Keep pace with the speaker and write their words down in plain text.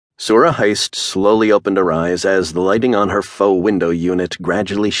Sora Heist slowly opened her eyes as the lighting on her faux window unit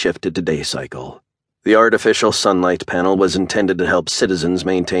gradually shifted to day cycle. The artificial sunlight panel was intended to help citizens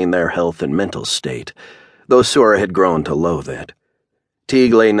maintain their health and mental state, though Sora had grown to loathe it.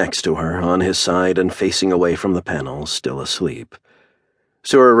 Teague lay next to her, on his side and facing away from the panel, still asleep.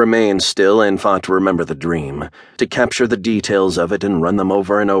 Sora remained still and fought to remember the dream, to capture the details of it and run them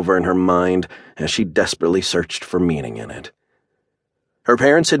over and over in her mind as she desperately searched for meaning in it. Her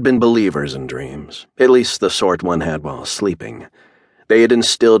parents had been believers in dreams, at least the sort one had while sleeping. They had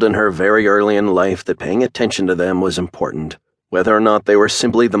instilled in her very early in life that paying attention to them was important, whether or not they were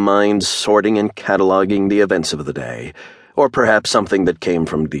simply the minds sorting and cataloging the events of the day, or perhaps something that came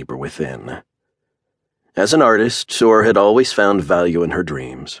from deeper within. As an artist, Sora had always found value in her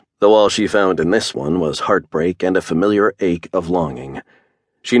dreams, though all she found in this one was heartbreak and a familiar ache of longing.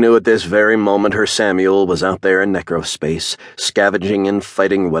 She knew at this very moment her Samuel was out there in necrospace, scavenging and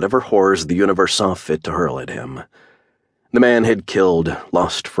fighting whatever horrors the universe saw fit to hurl at him. The man had killed,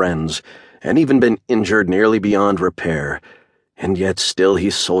 lost friends, and even been injured nearly beyond repair, and yet still he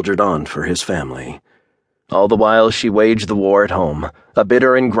soldiered on for his family. All the while she waged the war at home, a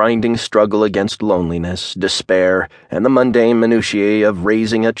bitter and grinding struggle against loneliness, despair, and the mundane minutiae of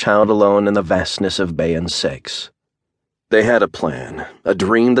raising a child alone in the vastness of Bayon 6. They had a plan, a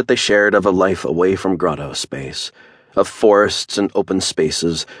dream that they shared of a life away from grotto space, of forests and open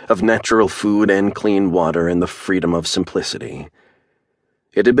spaces, of natural food and clean water and the freedom of simplicity.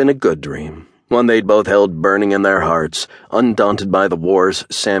 It had been a good dream, one they'd both held burning in their hearts, undaunted by the wars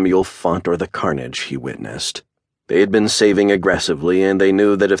Samuel fought or the carnage he witnessed. They had been saving aggressively, and they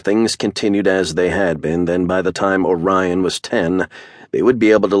knew that if things continued as they had been, then by the time Orion was 10, they would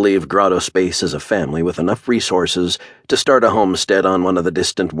be able to leave grotto space as a family with enough resources to start a homestead on one of the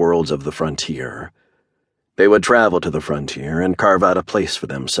distant worlds of the frontier. They would travel to the frontier and carve out a place for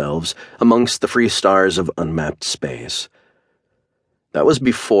themselves amongst the free stars of unmapped space. That was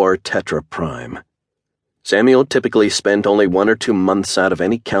before Tetra Prime. Samuel typically spent only 1 or 2 months out of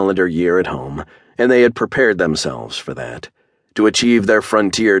any calendar year at home, and they had prepared themselves for that. To achieve their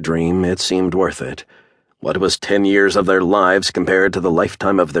frontier dream, it seemed worth it. What was 10 years of their lives compared to the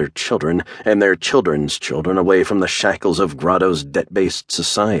lifetime of their children and their children's children away from the shackles of Grotto's debt-based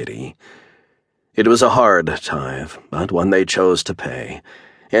society? It was a hard tithe, but one they chose to pay,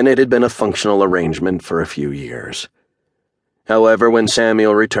 and it had been a functional arrangement for a few years. However, when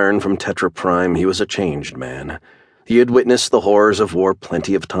Samuel returned from Tetra Prime, he was a changed man. He had witnessed the horrors of war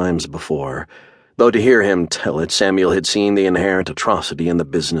plenty of times before, though to hear him tell it, Samuel had seen the inherent atrocity in the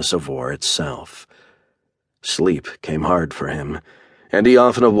business of war itself. Sleep came hard for him, and he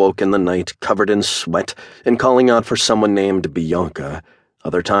often awoke in the night covered in sweat and calling out for someone named Bianca,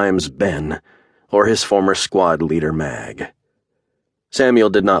 other times Ben, or his former squad leader Mag. Samuel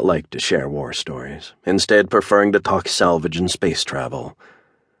did not like to share war stories, instead preferring to talk salvage and space travel.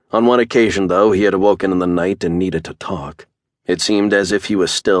 On one occasion, though, he had awoken in the night and needed to talk. It seemed as if he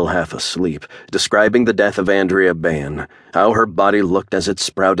was still half asleep, describing the death of Andrea Bayon, how her body looked as it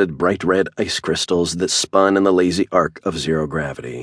sprouted bright red ice crystals that spun in the lazy arc of zero gravity.